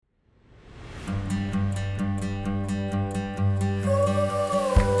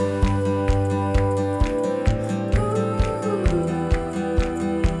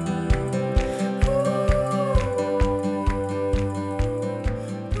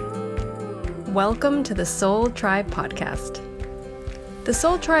Welcome to the Soul Tribe Podcast. The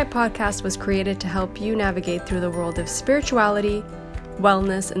Soul Tribe Podcast was created to help you navigate through the world of spirituality,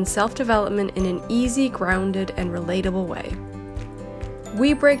 wellness, and self-development in an easy, grounded, and relatable way.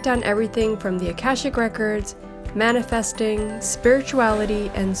 We break down everything from the Akashic records, manifesting, spirituality,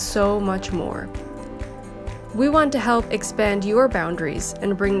 and so much more. We want to help expand your boundaries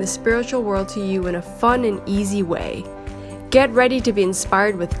and bring the spiritual world to you in a fun and easy way. Get ready to be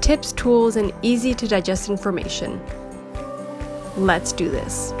inspired with tips, tools, and easy to digest information. Let's do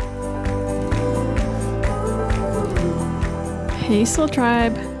this. Hey Soul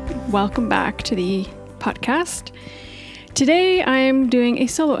Tribe, welcome back to the podcast. Today I'm doing a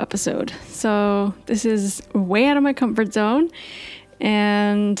solo episode. So this is way out of my comfort zone,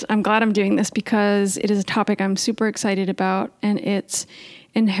 and I'm glad I'm doing this because it is a topic I'm super excited about, and it's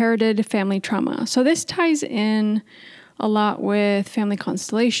inherited family trauma. So this ties in a lot with family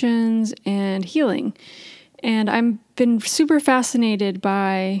constellations and healing. And I've been super fascinated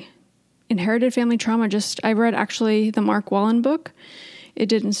by inherited family trauma. I read actually the Mark Wallen book, It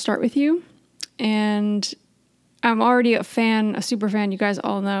Didn't Start With You. And I'm already a super fan, you guys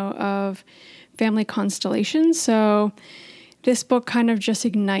all know, of family constellations. So this book kind of just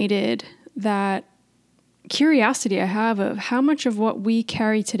ignited that curiosity I have of how much of what we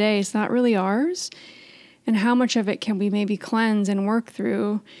carry today is not really ours, and how much of it can we maybe cleanse and work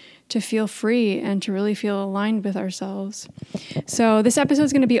through to feel free and to really feel aligned with ourselves. So this episode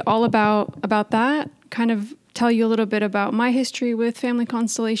is going to be all about that, kind of tell you a little bit about my history with family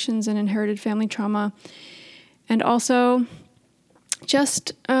constellations and inherited family trauma, and also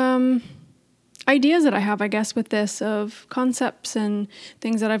just ideas that I have, I guess, with this, of concepts and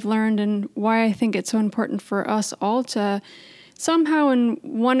things that I've learned, and why I think it's so important for us all to somehow, in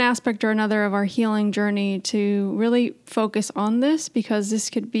one aspect or another of our healing journey, to really focus on this, because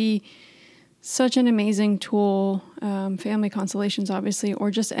this could be such an amazing tool, family constellations, obviously, or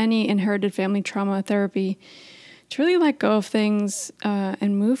just any inherited family trauma therapy, to really let go of things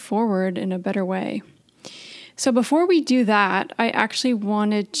and move forward in a better way. So before we do that, I actually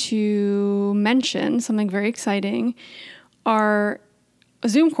wanted to mention something very exciting. Our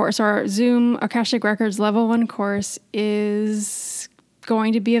Zoom course, our Zoom Akashic Records Level 1 course, is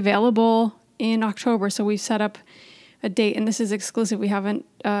going to be available in October. So we've set up a date, and this is exclusive. We haven't,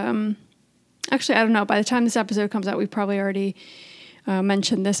 actually, I don't know. By the time this episode comes out, we've probably already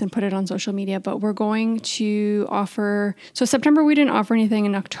mentioned this and put it on social media, but we're going to offer, so September we didn't offer anything.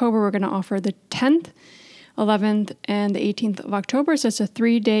 In October, we're going to offer the 10th, 11th, and the 18th of October. So it's a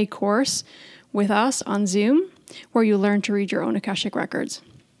 3-day course with us on Zoom, where you learn to read your own Akashic records.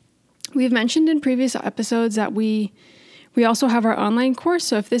 We've mentioned in previous episodes that we also have our online course.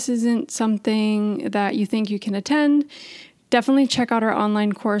 So if this isn't something that you think you can attend, definitely check out our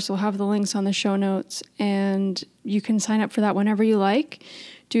online course. We'll have the links on the show notes, and you can sign up for that whenever you like.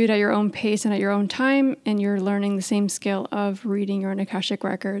 Do it at your own pace and at your own time, and you're learning the same skill of reading your own Akashic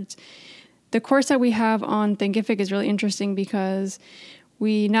records. The course that we have on Thinkific is really interesting because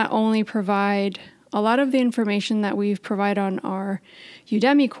we not only provide a lot of the information that we've provided on our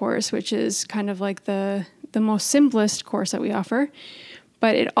Udemy course, which is kind of like the most simplest course that we offer,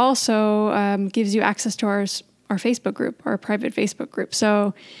 but it also gives you access to our Facebook group, our private Facebook group.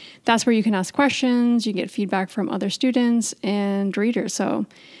 So that's where you can ask questions, you get feedback from other students and readers. So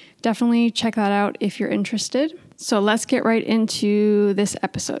definitely check that out if you're interested. So let's get right into this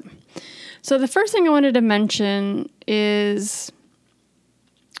episode. So the first thing I wanted to mention is,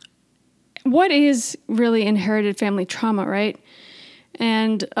 what is really inherited family trauma, right?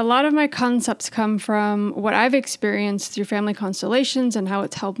 And a lot of my concepts come from what I've experienced through family constellations and how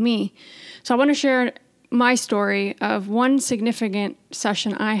it's helped me. So I want to share my story of one significant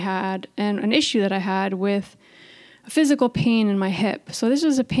session I had and an issue that I had with a physical pain in my hip. So this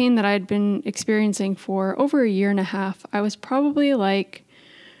was a pain that I had been experiencing for over a year and a half. I was probably like,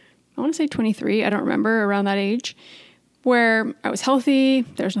 I want to say 23, I don't remember, around that age, where I was healthy,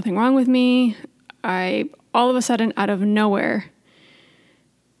 there's nothing wrong with me. I, all of a sudden, out of nowhere,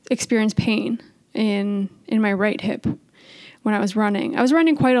 experienced pain in my right hip when I was running. I was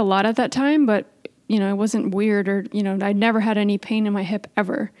running quite a lot at that time, but, it wasn't weird, or, I'd never had any pain in my hip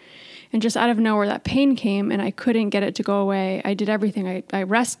ever. And just out of nowhere, that pain came, and I couldn't get it to go away. I did everything. I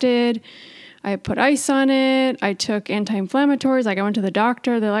rested. I put ice on it. I took anti-inflammatories. I went to the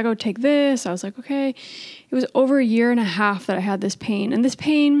doctor. They're like, oh, take this. I was like, okay. It was over a year and a half that I had this pain. And this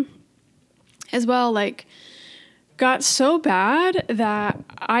pain as well, got so bad that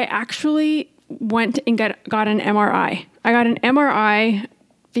I actually went and got an MRI. I got an MRI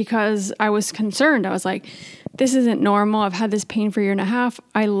because I was concerned. I was like, this isn't normal. I've had this pain for a year and a half.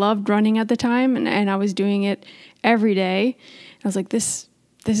 I loved running at the time, and I was doing it every day. I was like, this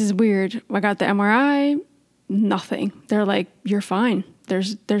is weird. I got the MRI, nothing. They're like, you're fine.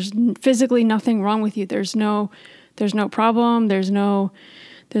 There's physically nothing wrong with you. There's no problem. There's no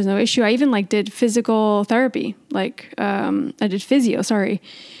issue. I even did physical therapy. I did physio,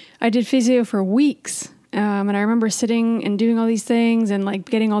 I did physio for weeks. And I remember sitting and doing all these things and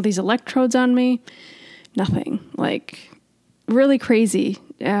getting all these electrodes on me. Nothing. Really crazy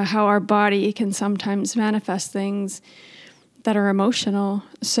how our body can sometimes manifest things that are emotional.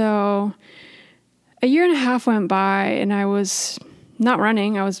 So a year and a half went by and I was not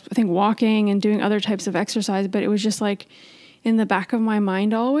running. I was, I think, walking and doing other types of exercise, but it was just in the back of my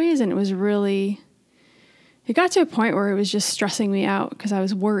mind always. And it got to a point where it was just stressing me out because I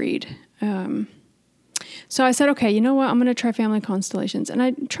was worried. So I said, okay, you know what? I'm going to try Family Constellations. And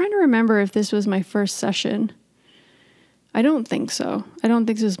I'm trying to remember if this was my first session. I don't think so. I don't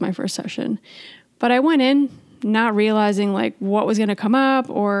think this was my first session. But I went in not realizing what was going to come up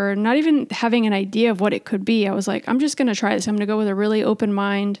or not even having an idea of what it could be. I was like, I'm just going to try this. I'm going to go with a really open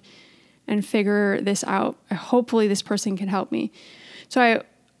mind and figure this out. Hopefully this person can help me. So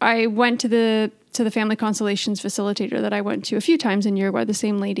I went to the Family Constellations facilitator that I went to a few times in Uruguay, the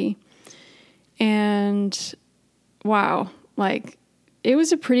same lady. And wow, it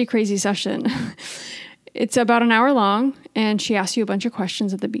was a pretty crazy session. It's about an hour long and she asked you a bunch of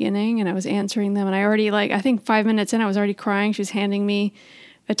questions at the beginning and I was answering them. And I already I think 5 minutes in, I was already crying. She was handing me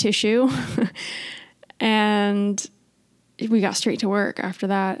a tissue and we got straight to work after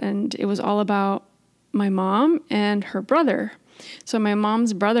that. And it was all about my mom and her brother. So my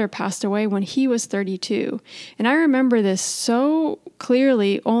mom's brother passed away when he was 32. And I remember this so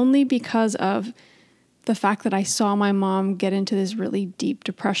clearly only because of the fact that I saw my mom get into this really deep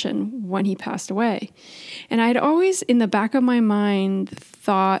depression when he passed away. And I'd always, in the back of my mind,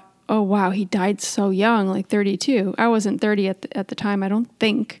 thought, oh, wow, he died so young, 32. I wasn't 30 at the time, I don't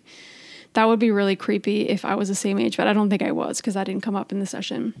think. That would be really creepy if I was the same age, but I don't think I was because that didn't come up in the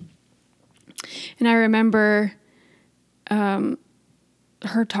session. And I remember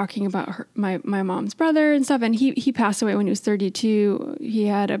her talking about my mom's brother and stuff. And he passed away when he was 32. He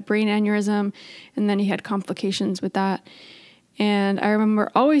had a brain aneurysm and then he had complications with that. And I remember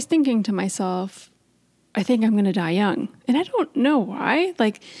always thinking to myself, I think I'm going to die young. And I don't know why.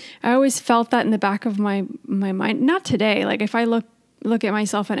 I always felt that in the back of my mind. Not today. If I look at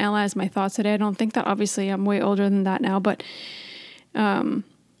myself and analyze my thoughts today, I don't think that. Obviously I'm way older than that now, but,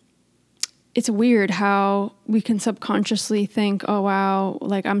 it's weird how we can subconsciously think, oh, wow,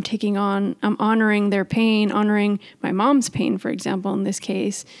 I'm honoring their pain, honoring my mom's pain, for example, in this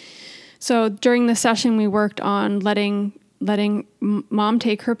case. So during the session, we worked on letting mom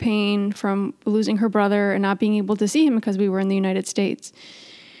take her pain from losing her brother and not being able to see him because we were in the United States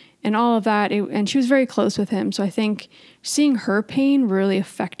and all of that. And she was very close with him. So I think seeing her pain really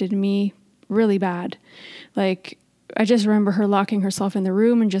affected me really bad. I just remember her locking herself in the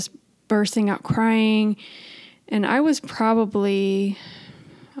room and just bursting out crying. And I was probably,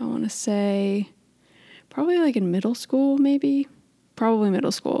 I want to say, probably in middle school, maybe. Probably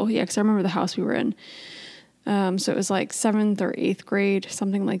middle school. Yeah, because I remember the house we were in. So it was 7th or 8th grade,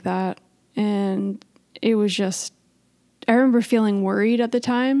 something like that. And it was just, I remember feeling worried at the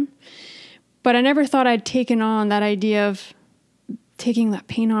time. But I never thought I'd taken on that idea of taking that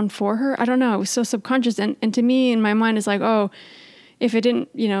pain on for her. I don't know. It was so subconscious. And to me, in my mind, it's oh, if it didn't,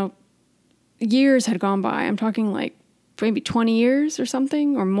 years had gone by. I'm talking maybe 20 years or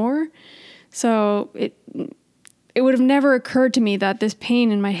something or more. So it would have never occurred to me that this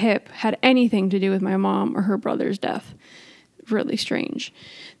pain in my hip had anything to do with my mom or her brother's death. Really strange.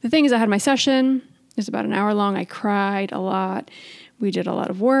 The thing is, I had my session. It was about an hour long. I cried a lot. We did a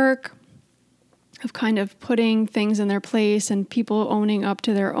lot of work of kind of putting things in their place and people owning up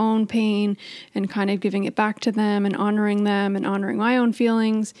to their own pain and kind of giving it back to them and honoring my own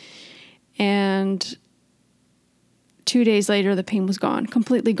feelings. And 2 days later, the pain was gone,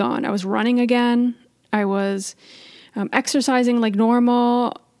 completely gone. I was running again. I was exercising like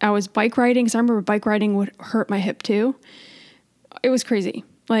normal. I was bike riding because I remember bike riding would hurt my hip too. It was crazy.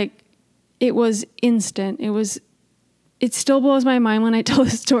 It was instant. It still blows my mind when I tell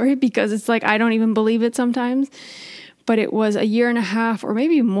the story because it's I don't even believe it sometimes. But it was a year and a half or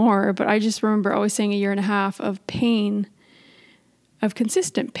maybe more. But I just remember always saying a year and a half of pain, of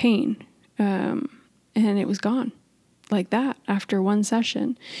consistent pain. And it was gone like that after one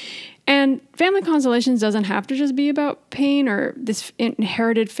session. And Family Constellations doesn't have to just be about pain or this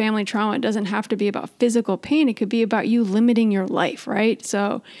inherited family trauma. It doesn't have to be about physical pain. It could be about you limiting your life, right?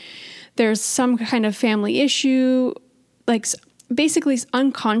 So there's some kind of family issue, like basically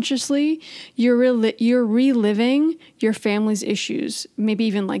unconsciously, you're reliving your family's issues, maybe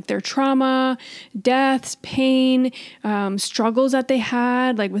even like their trauma, deaths, pain, struggles that they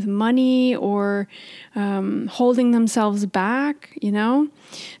had, like with money or holding themselves back,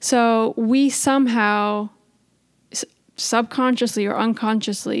 So we somehow subconsciously or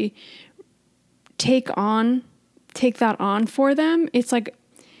unconsciously take that on for them. It's like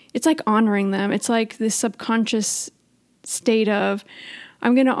honoring them. It's like this subconscious state of,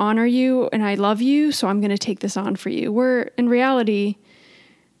 I'm going to honor you and I love you, so I'm going to take this on for you. Where in reality,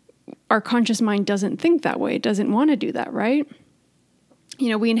 our conscious mind doesn't think that way. It doesn't want to do that, right?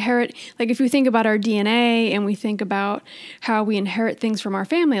 We inherit, like if you think about our DNA and we think about how we inherit things from our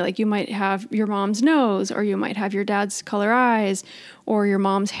family, like you might have your mom's nose, or you might have your dad's color eyes, or your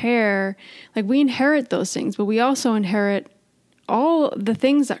mom's hair. Like we inherit those things, but we also inherit all the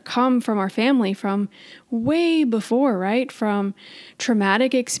things that come from our family from way before, right? From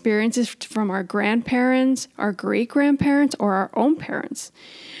traumatic experiences from our grandparents, our great-grandparents, or our own parents.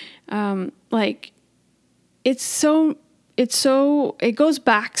 It goes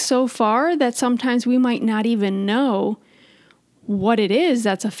back so far that sometimes we might not even know what it is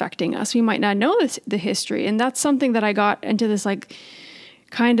that's affecting us. We might not know the history. And that's something that I got into this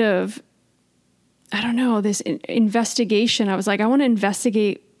this investigation. I was like, I want to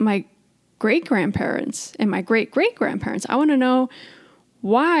investigate my great-grandparents and my great-great-grandparents. I want to know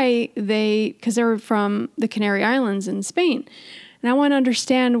why because they were from the Canary Islands in Spain. And I want to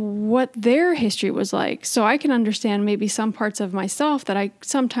understand what their history was like, so I can understand maybe some parts of myself that I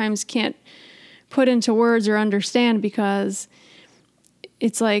sometimes can't put into words or understand, because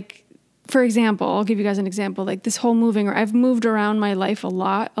it's like, for example, I'll give you guys an example, like this whole I've moved around my life a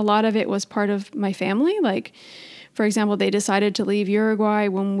lot. A lot of it was part of my family. Like, for example, they decided to leave Uruguay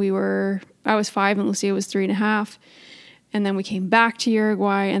when I was 5 and Lucia was 3.5. And then we came back to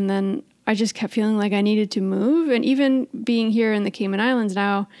Uruguay, and then I just kept feeling like I needed to move. And even being here in the Cayman Islands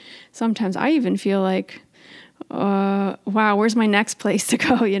now, sometimes I even feel like, wow, where's my next place to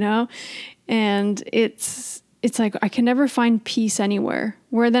go, And it's like I can never find peace anywhere.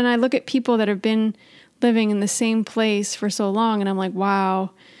 Where then I look at people that have been living in the same place for so long, and I'm like,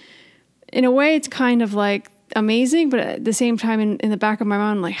 wow. In a way, it's kind of like amazing, but at the same time, in the back of my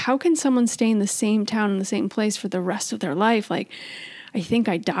mind, I'm like, how can someone stay in the same town, in the same place for the rest of their life? Like, I think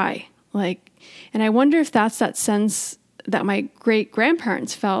I'd die. And I wonder if that's that sense that my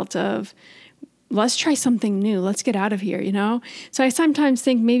great-grandparents felt of, let's try something new. Let's get out of here, So I sometimes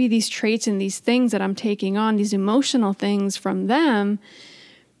think maybe these traits and these things that I'm taking on, these emotional things from them,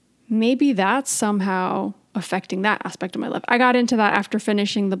 maybe that's somehow affecting that aspect of my life. I got into that after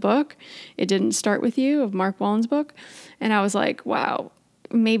finishing the book, It Didn't Start With You, of Mark Wallen's book. And I was like, wow,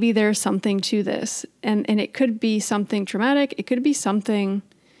 maybe there's something to this. And it could be something traumatic. It could be something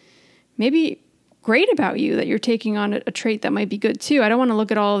maybe great about you, that you're taking on a trait that might be good too. I don't want to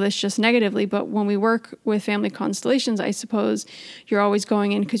look at all of this just negatively, but when we work with family constellations, I suppose you're always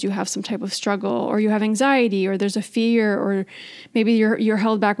going in because you have some type of struggle, or you have anxiety, or there's a fear, or maybe you're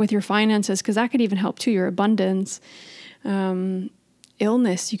held back with your finances, because that could even help too, your abundance.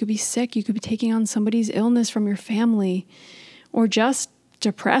 Illness, you could be sick, you could be taking on somebody's illness from your family, or just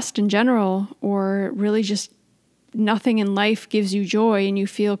depressed in general, or really just nothing in life gives you joy and you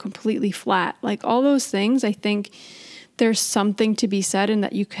feel completely flat. Like all those things, I think there's something to be said in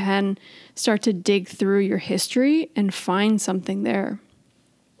that you can start to dig through your history and find something there.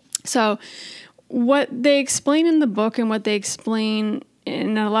 So what they explain in the book, and what they explain,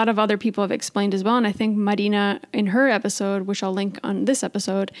 and a lot of other people have explained as well, and I think Marina in her episode, which I'll link on this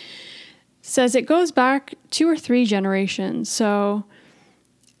episode, says it goes back 2 or 3 generations. So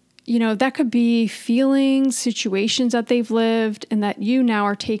that could be feelings, situations that they've lived, and that you now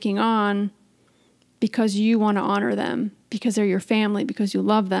are taking on because you want to honor them, because they're your family, because you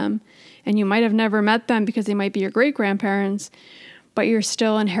love them. And you might have never met them because they might be your great-grandparents, but you're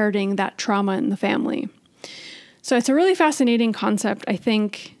still inheriting that trauma in the family. So it's a really fascinating concept. I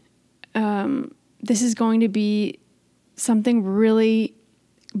think this is going to be something really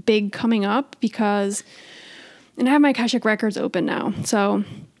big coming up, because, and I have my Akashic records open now. So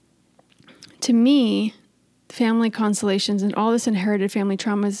to me, family constellations and all this inherited family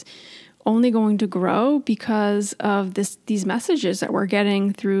trauma is only going to grow because of these messages that we're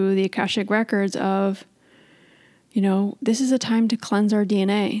getting through the Akashic records of, this is a time to cleanse our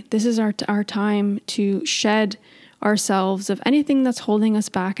DNA. This is our time to shed ourselves of anything that's holding us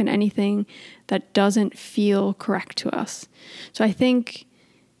back and anything that doesn't feel correct to us. So I think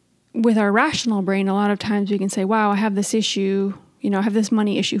with our rational brain, a lot of times we can say, wow, I have this issue I have this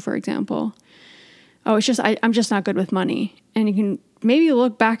money issue, for example. Oh, it's just, I'm just not good with money. And you can maybe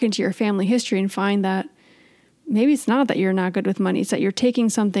look back into your family history and find that maybe it's not that you're not good with money. It's that you're taking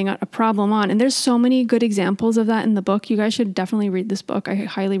something, a problem on. And there's so many good examples of that in the book. You guys should definitely read this book. I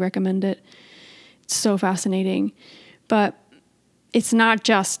highly recommend it. It's so fascinating. But it's not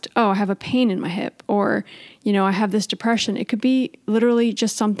just, oh, I have a pain in my hip, or, I have this depression. It could be literally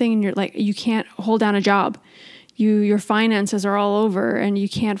just something, and you're like, you can't hold down a job. Your finances are all over, and you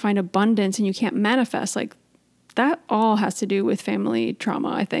can't find abundance, and you can't manifest. Like, that all has to do with family trauma,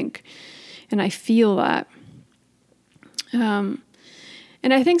 I think. And I feel that. And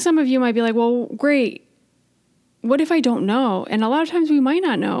I think some of you might be like, well, great. What if I don't know? And a lot of times we might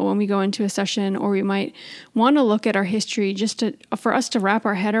not know when we go into a session, or we might want to look at our history just for us to wrap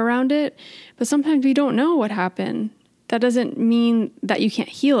our head around it. But sometimes we don't know what happened. That doesn't mean that you can't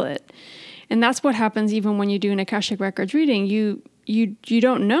heal it. And that's what happens even when you do an Akashic Records reading. You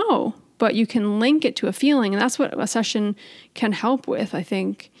don't know, but you can link it to a feeling. And that's what a session can help with, I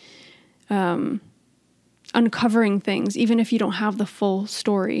think. Uncovering things, even if you don't have the full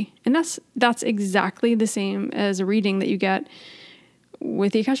story. And that's exactly the same as a reading that you get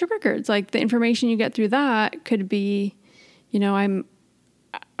with the Akashic Records. Like, the information you get through that could be, I'm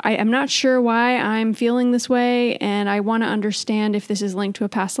not sure why I'm feeling this way, and I want to understand if this is linked to a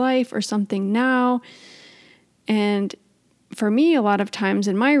past life or something now. And for me, a lot of times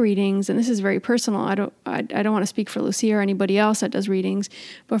in my readings, and this is very personal, I don't want to speak for Lucia or anybody else that does readings,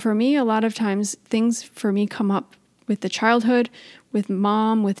 but for me, a lot of times things for me come up with the childhood, with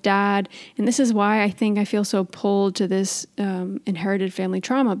mom, with dad, and this is why I think I feel so pulled to this inherited family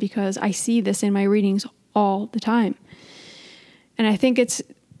trauma, because I see this in my readings all the time. And I think it's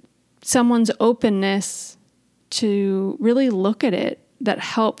someone's openness to really look at it that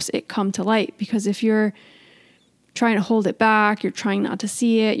helps it come to light, because if you're trying to hold it back, you're trying not to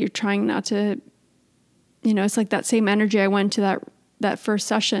see it, you're trying not to, it's like that same energy I went to that first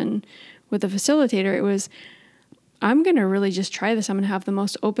session with the facilitator. It was, I'm going to really just try this. I'm going to have the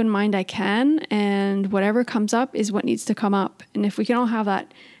most open mind I can, and whatever comes up is what needs to come up. And if we can all have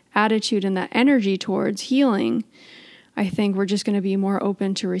that attitude and that energy towards healing, I think we're just going to be more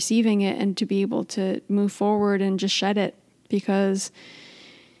open to receiving it and to be able to move forward and just shed it, because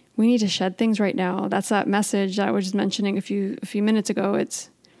we need to shed things right now. That's that message that I was just mentioning a few minutes ago.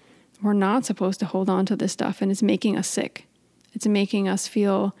 We're not supposed to hold on to this stuff, and it's making us sick. It's making us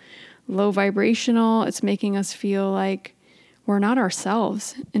feel low vibrational. It's making us feel like we're not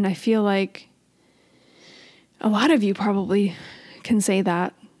ourselves. And I feel like a lot of you probably can say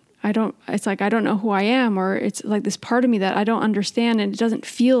that. It's like, I don't know who I am, or it's like this part of me that I don't understand, and it doesn't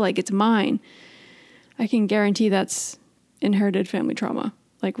feel like it's mine. I can guarantee that's inherited family trauma.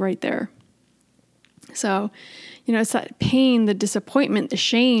 Like, right there. So, it's that pain, the disappointment, the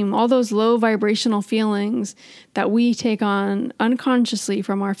shame, all those low vibrational feelings that we take on unconsciously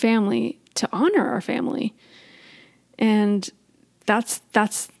from our family to honor our family. And that's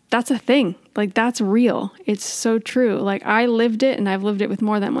a thing. Like, that's real. It's so true. Like, I lived it, and I've lived it with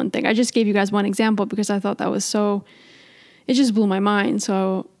more than one thing. I just gave you guys one example because I thought that was it just blew my mind.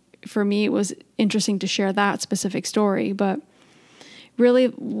 So for me, it was interesting to share that specific story. But really,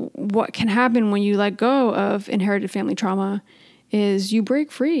 what can happen when you let go of inherited family trauma is you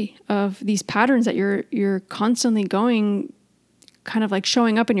break free of these patterns that you're constantly going, kind of like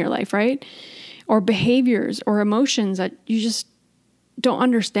showing up in your life, right? Or behaviors or emotions that you just don't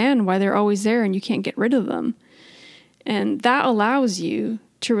understand why they're always there, and you can't get rid of them. And that allows you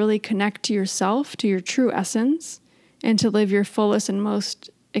to really connect to yourself, to your true essence, and to live your fullest and most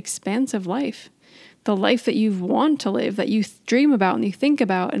expansive life. The life that you want to live, that you dream about and you think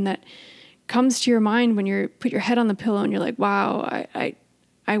about, and that comes to your mind when you put your head on the pillow and you're like, wow,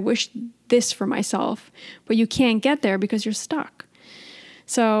 I wish this for myself, but you can't get there because you're stuck.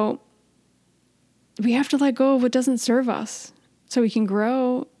 So we have to let go of what doesn't serve us so we can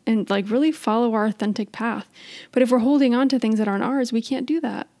grow and like really follow our authentic path. But if we're holding on to things that aren't ours, we can't do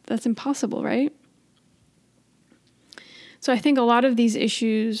that. That's impossible, right? So I think a lot of these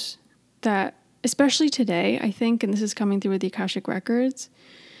issues that, especially today, I think, and this is coming through with the Akashic Records,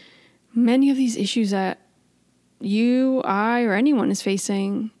 many of these issues that you, I, or anyone is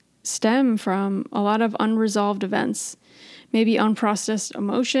facing stem from a lot of unresolved events, maybe unprocessed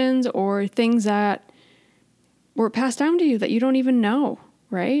emotions or things that were passed down to you that you don't even know,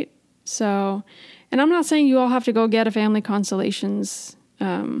 right? So, and I'm not saying you all have to go get a family constellations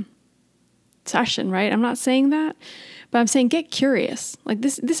session, right? I'm not saying that. But I'm saying get curious. Like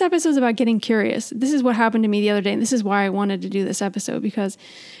this episode is about getting curious. This is what happened to me the other day. And this is why I wanted to do this episode, because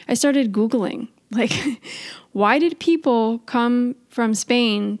I started Googling Like, why did people come from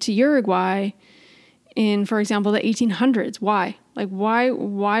Spain to Uruguay in, for example, the 1800s? Why? Like,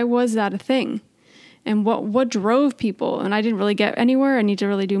 why was that a thing? And what drove people? And I didn't really get anywhere. I need to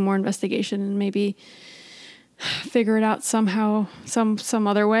really do more investigation and maybe figure it out somehow, some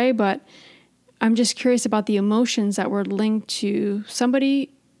other way. But I'm just curious about the emotions that were linked to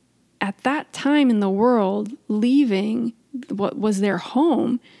somebody at that time in the world leaving what was their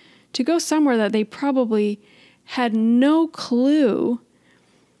home to go somewhere that they probably had no clue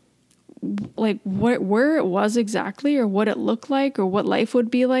like where it was exactly, or what it looked like, or what life would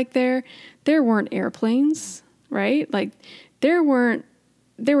be like there. There weren't airplanes, right? Like there were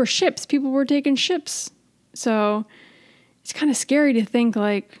ships. People were taking ships. So it's kind of scary to think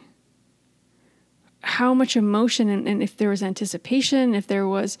like how much emotion and if there was anticipation, if there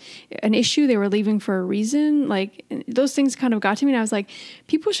was an issue, they were leaving for a reason. Like those things kind of got to me, and I was like,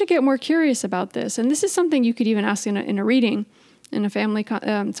 people should get more curious about this. And this is something you could even ask in a reading, in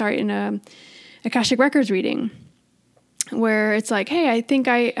a Akashic Records reading, where it's like, hey, I think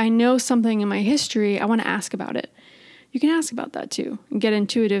I know something in my history. I want to ask about it. You can ask about that too and get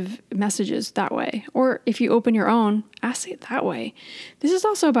intuitive messages that way. Or if you open your own, ask it that way. This is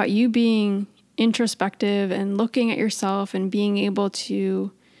also about you being introspective and looking at yourself and being able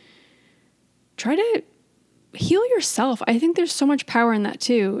to try to heal yourself. I think there's so much power in that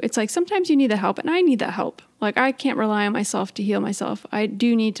too. It's like sometimes you need the help, and I need that help. Like I can't rely on myself to heal myself. I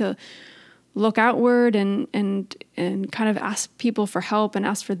do need to look outward and kind of ask people for help and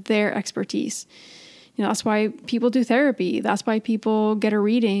ask for their expertise. You know, that's why people do therapy. That's why people get a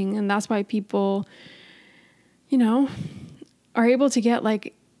reading, and that's why people, you know, are able to get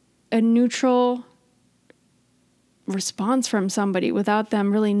like a neutral response from somebody without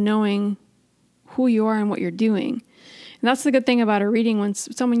them really knowing who you are and what you're doing. And that's the good thing about a reading when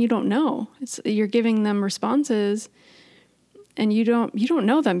someone you don't know. You're giving them responses and you don't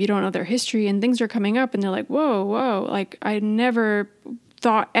know them. You don't know their history, and things are coming up and they're like, whoa. Like I never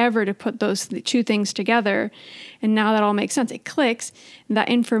thought ever to put those two things together. And now that all makes sense. It clicks. And that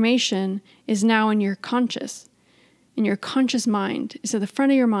information is now in your conscious mind. It's at the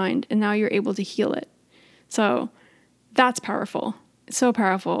front of your mind, and now you're able to heal it. So that's powerful. It's so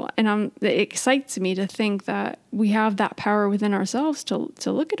powerful. And it excites me to think that we have that power within ourselves to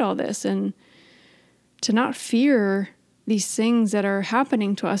look at all this and to not fear these things that are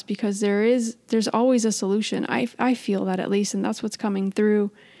happening to us, because there's always a solution. I feel that, at least, and that's what's coming through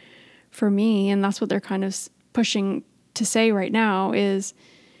for me. And that's what they're kind of pushing to say right now is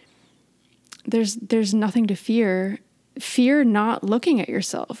there's nothing to fear. Fear not looking at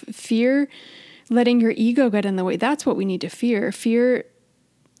yourself. Fear letting your ego get in the way. That's what we need to fear. Fearing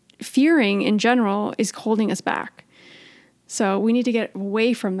in general is holding us back. So we need to get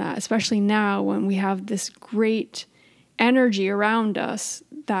away from that, especially now when we have this great energy around us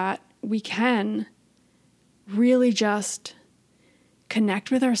that we can really just connect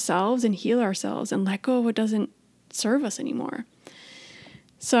with ourselves and heal ourselves and let go of what doesn't serve us anymore.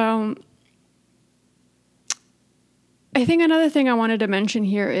 So I think another thing I wanted to mention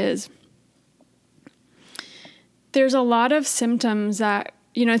here is there's a lot of symptoms that,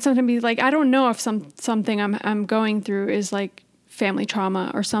 you know, it's something be like, I don't know if something I'm going through is like family trauma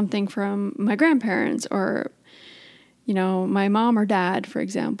or something from my grandparents or, you know, my mom or dad, for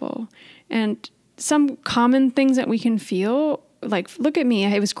example. And some common things that we can feel, like, look at me,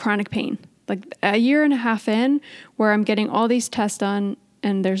 it was chronic pain. Like a year and a half in where I'm getting all these tests done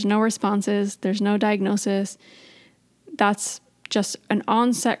and there's no responses, there's no diagnosis. That's just an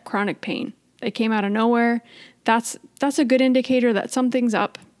onset chronic pain. It came out of nowhere. That's a good indicator that something's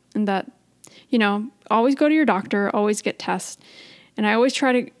up, and that, you know, always go to your doctor, always get tests. And I always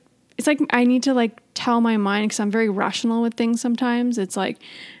try to, it's like I need to like tell my mind, because I'm very rational with things sometimes. It's like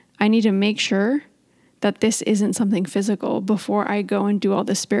I need to make sure that this isn't something physical before I go and do all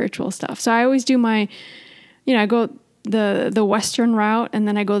the spiritual stuff. So I always do my, you know, I go the Western route, and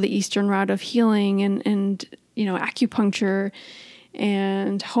then I go the Eastern route of healing and you know, acupuncture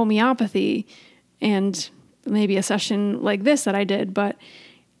and homeopathy and maybe a session like this that I did. But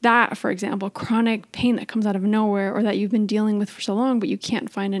that, for example, chronic pain that comes out of nowhere or that you've been dealing with for so long, but you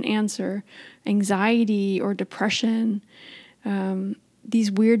can't find an answer, anxiety or depression, these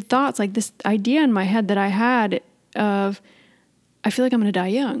weird thoughts, like this idea in my head that I had of, I feel like I'm going to die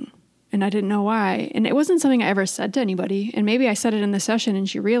young. And I didn't know why. And it wasn't something I ever said to anybody. And maybe I said it in the session and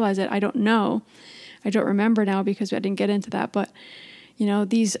she realized it. I don't know. I don't remember now because I didn't get into that. But, you know,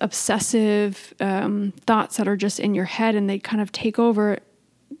 these obsessive thoughts that are just in your head and they kind of take over,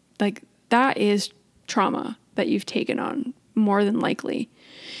 like that is trauma that you've taken on more than likely.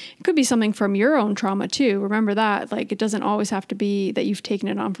 Could be something from your own trauma too. Remember that. Like, it doesn't always have to be that you've taken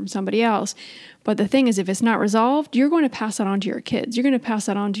it on from somebody else. But the thing is, if it's not resolved, you're going to pass that on to your kids. You're going to pass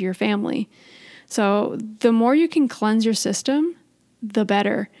that on to your family. So the more you can cleanse your system, the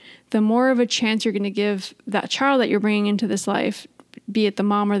better. The more of a chance you're going to give that child that you're bringing into this life, be it the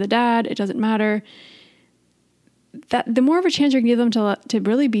mom or the dad, it doesn't matter. That the more of a chance you're going to give them to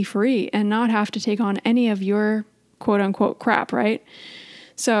really be free and not have to take on any of your quote unquote crap, right?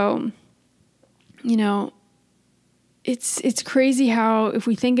 So, it's crazy how, if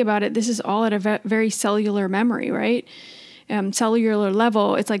we think about it, this is all at a very cellular memory, right? Cellular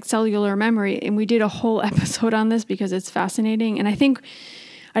level, it's like cellular memory. And we did a whole episode on this because it's fascinating. And I think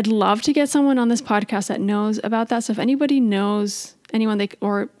I'd love to get someone on this podcast that knows about that. So if anybody knows anyone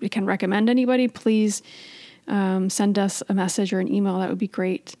or can recommend anybody, please send us a message or an email. That would be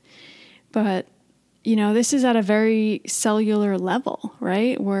great. But this is at a very cellular level,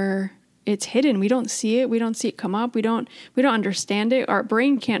 right? Where it's hidden. We don't see it. We don't see it come up. We don't understand it. Our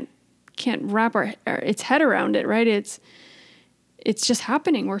brain can't wrap its head around it, right? It's just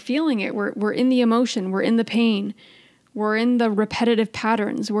happening. We're feeling it. We're in the emotion. We're in the pain. We're in the repetitive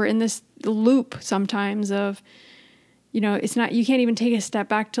patterns. We're in this loop sometimes of, it's not, you can't even take a step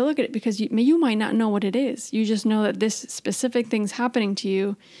back to look at it because you might not know what it is. You just know that this specific thing's happening to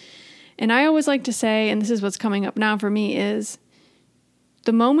you. And I always like to say, and this is what's coming up now for me, is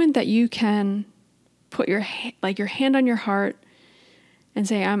the moment that you can put your hand on your heart and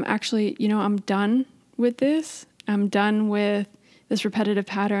say, I'm actually, I'm done with this. I'm done with this repetitive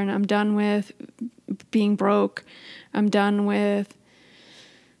pattern. I'm done with being broke. I'm done with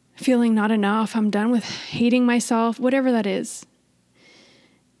feeling not enough. I'm done with hating myself, whatever that is.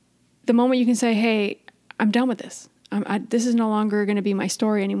 The moment you can say, hey, I'm done with this. This is no longer going to be my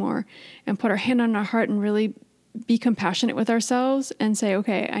story anymore, and put our hand on our heart and really be compassionate with ourselves and say,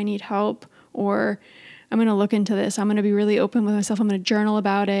 okay, I need help, or I'm going to look into this. I'm going to be really open with myself. I'm going to journal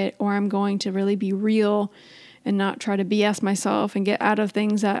about it, or I'm going to really be real and not try to BS myself and get out of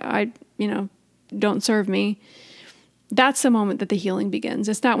things that don't serve me. That's the moment that the healing begins.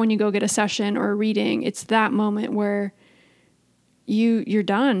 It's not when you go get a session or a reading. It's that moment where you're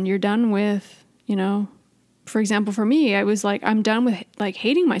done. You're done with, for example, for me, I was like, I'm done with like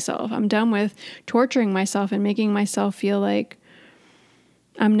hating myself. I'm done with torturing myself and making myself feel like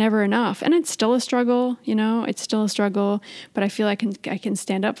I'm never enough. And it's still a struggle, it's still a struggle, but I feel like I can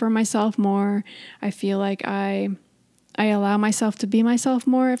stand up for myself more. I feel like I allow myself to be myself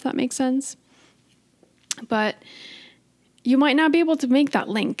more, if that makes sense. But you might not be able to make that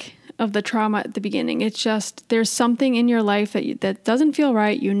link of the trauma at the beginning. It's just, there's something in your life that doesn't feel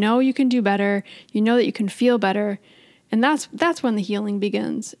right. You can do better. You know that you can feel better. And that's when the healing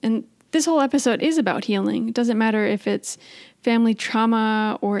begins. And this whole episode is about healing. It doesn't matter if it's family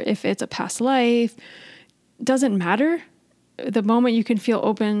trauma or if it's a past life. It doesn't matter. The moment you can feel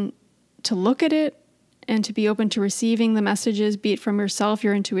open to look at it and to be open to receiving the messages, be it from yourself,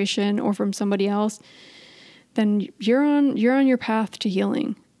 your intuition, or from somebody else, then you're on your path to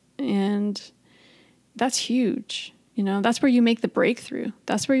healing. And that's huge. That's where you make the breakthrough.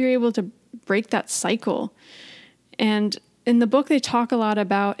 That's where you're able to break that cycle. And in the book, they talk a lot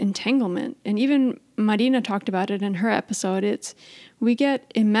about entanglement. And even Marina talked about it in her episode. We get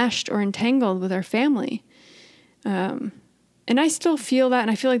enmeshed or entangled with our family. And I still feel that.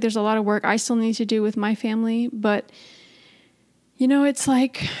 And I feel like there's a lot of work I still need to do with my family. But, it's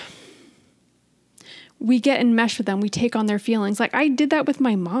like we get enmeshed with them. We take on their feelings. Like I did that with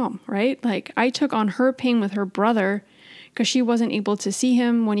my mom, right? Like I took on her pain with her brother because she wasn't able to see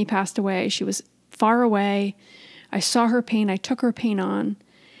him when he passed away. She was far away. I saw her pain. I took her pain on.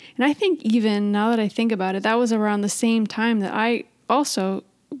 And I think even now that I think about it, that was around the same time that I also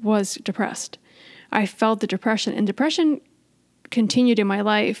was depressed. I felt the depression, and depression continued in my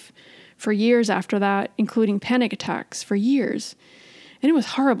life for years after that, including panic attacks for years. And it was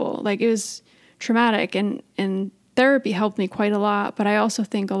horrible. Like it was traumatic, and therapy helped me quite a lot. But I also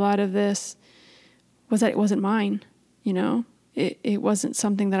think a lot of this was that it wasn't mine. It wasn't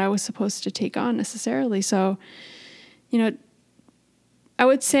something that I was supposed to take on necessarily. So, I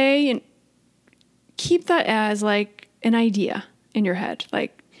would say keep that as like an idea in your head.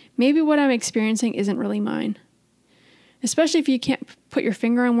 Like maybe what I'm experiencing isn't really mine, especially if you can't put your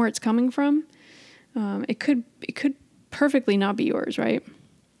finger on where it's coming from. It could perfectly not be yours, right?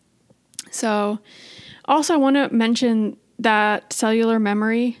 So also I want to mention that cellular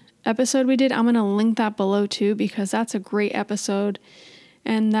memory episode we did. I'm going to link that below too, because that's a great episode.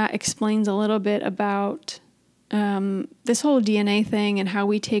 And that explains a little bit about this whole DNA thing and how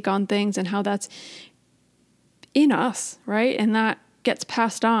we take on things and how that's in us, right? And that gets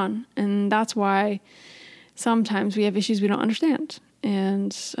passed on. And that's why sometimes we have issues we don't understand.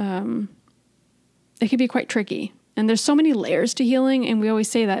 And it can be quite tricky. And there's so many layers to healing. And we always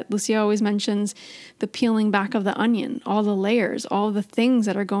say that. Lucia always mentions the peeling back of the onion, all the layers, all the things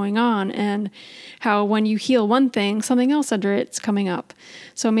that are going on, and how when you heal one thing, something else under it's coming up.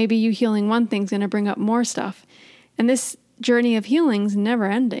 So maybe you healing one thing's going to bring up more stuff. And this journey of healing's never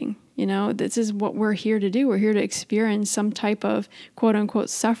ending. You know, this is what we're here to do. We're here to experience some type of quote unquote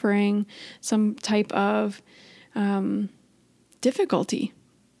suffering, some type of difficulty.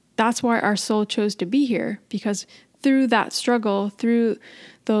 That's why our soul chose to be here, because through that struggle, through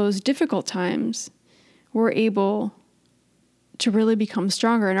those difficult times, we're able to really become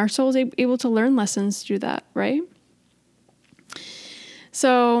stronger, and our soul is able to learn lessons through that, right?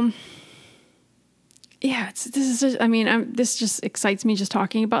 So, yeah, this just excites me just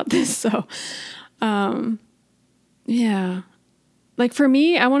talking about this. So, yeah. Like for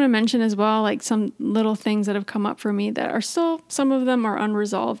me, I want to mention as well, like some little things that have come up for me that are still, some of them are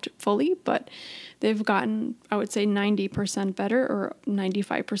unresolved fully, but they've gotten, I would say 90% better or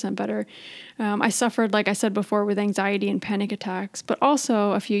 95% better. I suffered, like I said before, with anxiety and panic attacks, but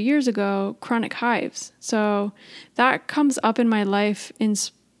also a few years ago, chronic hives. So that comes up in my life in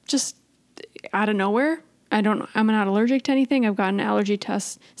just out of nowhere. I'm not allergic to anything. I've gotten allergy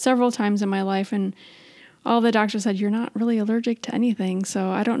tests several times in my life, and all the doctors said, you're not really allergic to anything,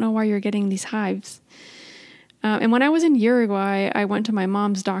 so I don't know why you're getting these hives. And when I was in Uruguay, I went to my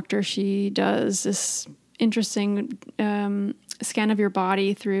mom's doctor. She does this interesting scan of your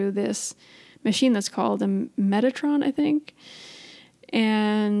body through this machine that's called a Metatron, I think.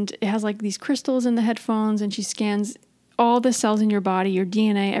 And it has like these crystals in the headphones, and she scans all the cells in your body, your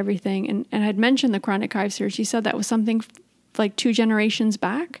DNA, everything. And I had mentioned the chronic hives here. She said that was something like 2 generations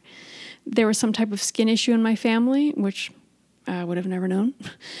back. There was some type of skin issue in my family, which I would have never known.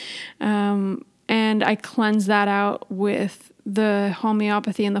 And I cleansed that out with the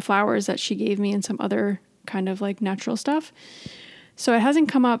homeopathy and the flowers that she gave me and some other kind of like natural stuff. So it hasn't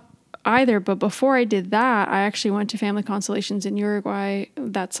come up either. But before I did that, I actually went to Family Constellations in Uruguay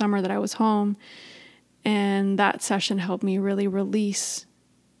that summer that I was home. And that session helped me really release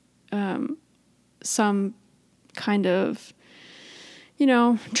some kind of,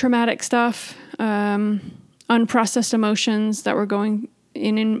 traumatic stuff, unprocessed emotions that were going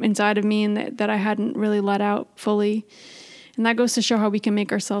inside of me and that I hadn't really let out fully. And that goes to show how we can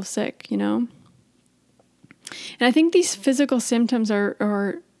make ourselves sick, And I think these physical symptoms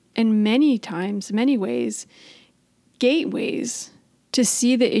are in many ways, gateways to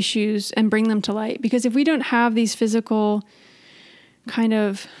see the issues and bring them to light. Because if we don't have these physical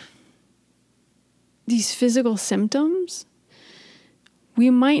symptoms, we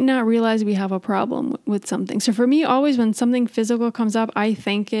might not realize we have a problem with something. So for me, always when something physical comes up, I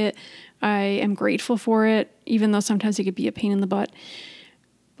thank it. I am grateful for it, even though sometimes it could be a pain in the butt.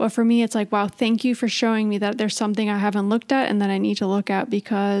 But for me, it's like, wow, thank you for showing me that there's something I haven't looked at and that I need to look at,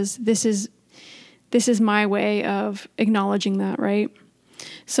 because this is my way of acknowledging that, right?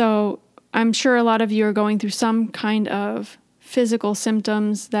 So I'm sure a lot of you are going through some kind of physical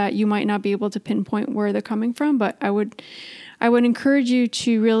symptoms that you might not be able to pinpoint where they're coming from, but I would encourage you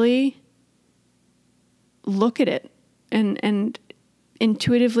to really look at it and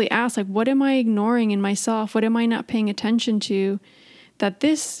intuitively ask, like, what am I ignoring in myself? What am I not paying attention to, that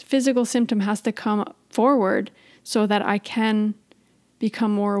this physical symptom has to come forward so that I can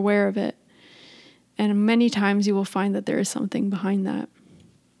become more aware of it? And many times you will find that there is something behind that.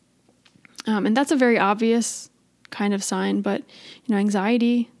 And that's a very obvious kind of sign, but,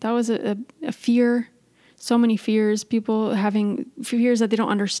 anxiety, that was a fear. So many fears, people having fears that they don't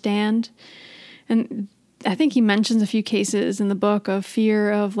understand. And I think he mentions a few cases in the book of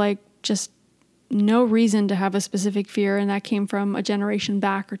fear of like just no reason to have a specific fear. And that came from a generation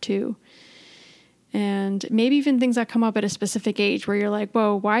back or two. And maybe even things that come up at a specific age where you're like,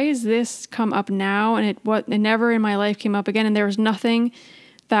 whoa, why is this come up now? And it never in my life came up again. And there was nothing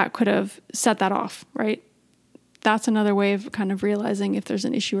that could have set that off, right? That's another way of kind of realizing if there's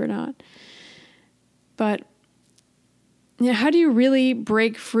an issue or not. But how do you really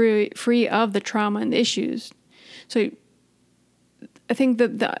break free of the trauma and the issues? So I think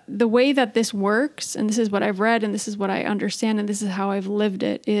that the way that this works, and this is what I've read and this is what I understand and this is how I've lived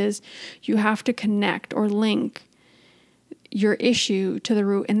it, is you have to connect or link your issue to the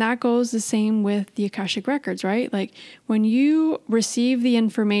root. And that goes the same with the Akashic records, right? Like when you receive the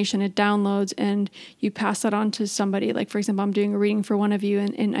information, it downloads and you pass that on to somebody. Like, for example, I'm doing a reading for one of you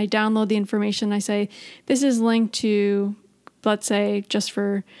and I download the information. I say, this is linked to, let's say, just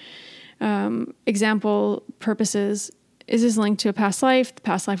for example purposes, is this linked to a past life? The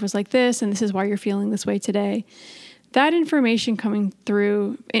past life was like this, and this is why you're feeling this way today. That information coming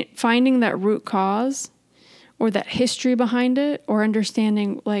through, finding that root cause or that history behind it, or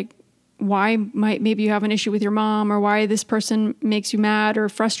understanding like why maybe you have an issue with your mom, or why this person makes you mad or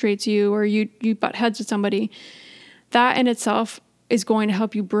frustrates you, or you butt heads with somebody, that in itself is going to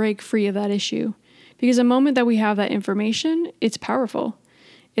help you break free of that issue. Because the moment that we have that information, it's powerful.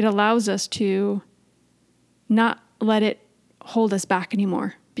 It allows us to not let it hold us back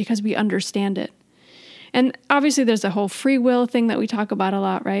anymore because we understand it. And obviously there's a whole free will thing that we talk about a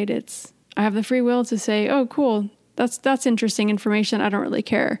lot, right? I have the free will to say, oh, cool, that's interesting information. I don't really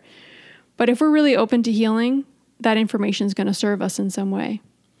care. But if we're really open to healing, that information is going to serve us in some way.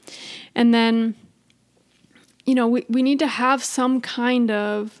 And then, we need to have some kind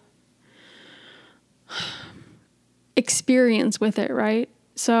of experience with it, right?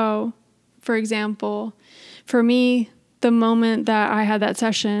 So, for example, for me, the moment that I had that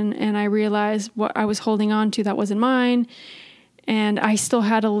session and I realized what I was holding on to that wasn't mine, and I still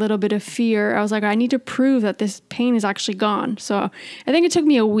had a little bit of fear, I was like, I need to prove that this pain is actually gone. So I think it took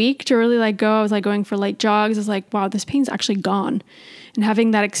me a week to really go. I was like going for light jogs. I was like, wow, this pain's actually gone. And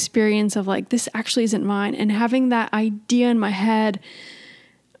having that experience of like, this actually isn't mine. And having that idea in my head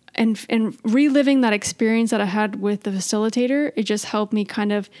and reliving that experience that I had with the facilitator, it just helped me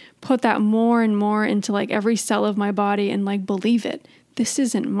kind of put that more and more into like every cell of my body and like believe it. This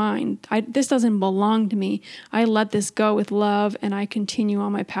isn't mine. This doesn't belong to me. I let this go with love and I continue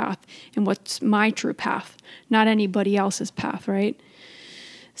on my path and what's my true path, not anybody else's path, right?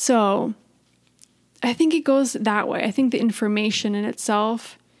 So I think it goes that way. I think the information in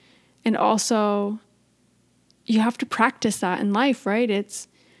itself, and also you have to practice that in life, right?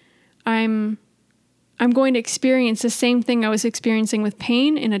 I'm going to experience the same thing I was experiencing with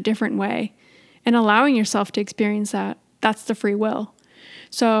pain in a different way, and allowing yourself to experience that. That's the free will.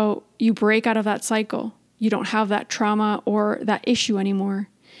 So you break out of that cycle. You don't have that trauma or that issue anymore.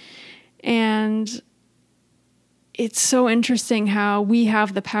 And it's so interesting how we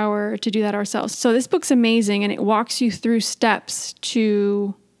have the power to do that ourselves. So this book's amazing, and it walks you through steps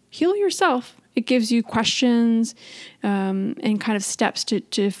to heal yourself. It gives you questions and kind of steps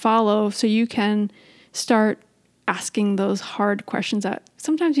to follow so you can start asking those hard questions that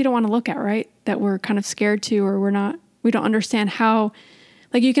sometimes you don't want to look at, right? That we're kind of scared to, or we don't understand how.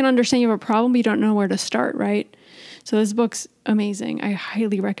 Like, you can understand you have a problem, but you don't know where to start, right? So this book's amazing. I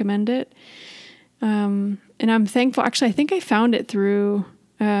highly recommend it. And I'm thankful. Actually, I think I found it through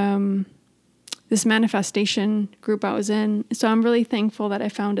this manifestation group I was in. So I'm really thankful that I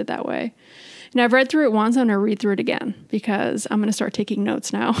found it that way. And I've read through it once. I'm going to read through it again because I'm going to start taking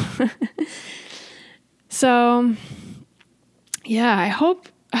notes now. So yeah, I hope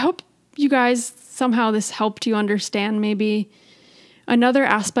you guys, somehow this helped you understand maybe another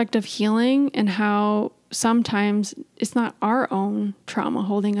aspect of healing, and how sometimes it's not our own trauma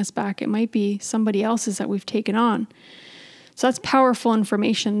holding us back. It might be somebody else's that we've taken on. So that's powerful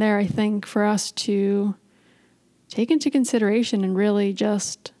information there, I think, for us to take into consideration and really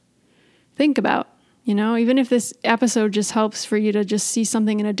just think about, even if this episode just helps for you to just see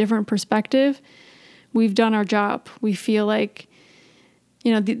something in a different perspective, we've done our job. We feel like,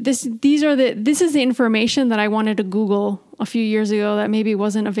 this is the information that I wanted to Google a few years ago that maybe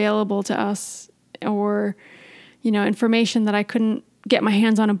wasn't available to us, or, information that I couldn't get my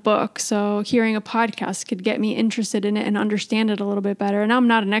hands on a book. So hearing a podcast could get me interested in it and understand it a little bit better. And I'm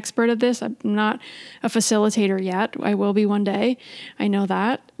not an expert at this. I'm not a facilitator yet. I will be one day. I know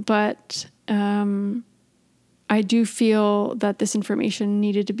that. But I do feel that this information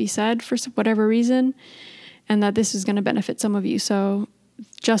needed to be said for whatever reason, and that this is going to benefit some of you. So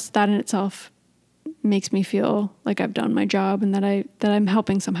just that in itself makes me feel like I've done my job and that I'm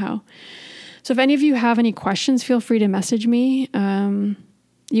helping somehow. So if any of you have any questions, feel free to message me.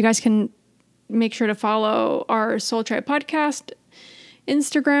 You guys can make sure to follow our Soul Tribe podcast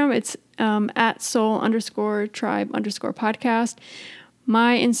Instagram. It's at soul_tribe_podcast.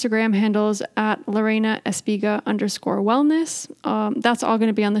 My Instagram handle is at Lorena Espiga_wellness. That's all going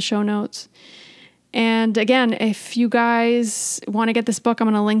to be on the show notes. And again, if you guys want to get this book, I'm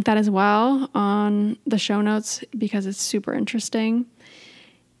going to link that as well on the show notes because it's super interesting.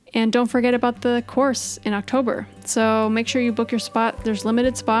 And don't forget about the course in October. So make sure you book your spot. There's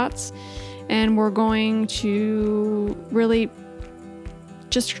limited spots. And we're going to really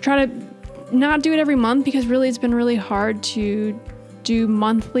just try to not do it every month, because really it's been really hard to do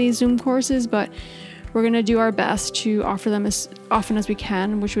monthly Zoom courses. But we're going to do our best to offer them as often as we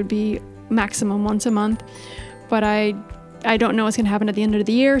can, which would be maximum once a month. But I I don't know what's going to happen at the end of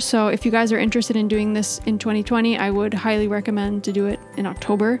the year. So if you guys are interested in doing this in 2020, I would highly recommend to do it in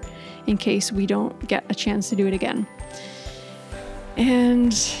October in case we don't get a chance to do it again.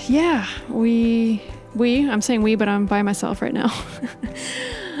 And yeah, I'm saying we, but I'm by myself right now.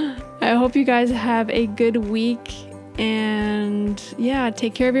 I hope you guys have a good week, and yeah,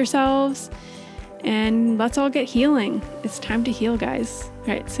 take care of yourselves, and let's all get healing. It's time to heal, guys. All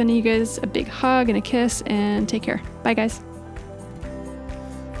right, sending you guys a big hug and a kiss, and take care. Bye, guys.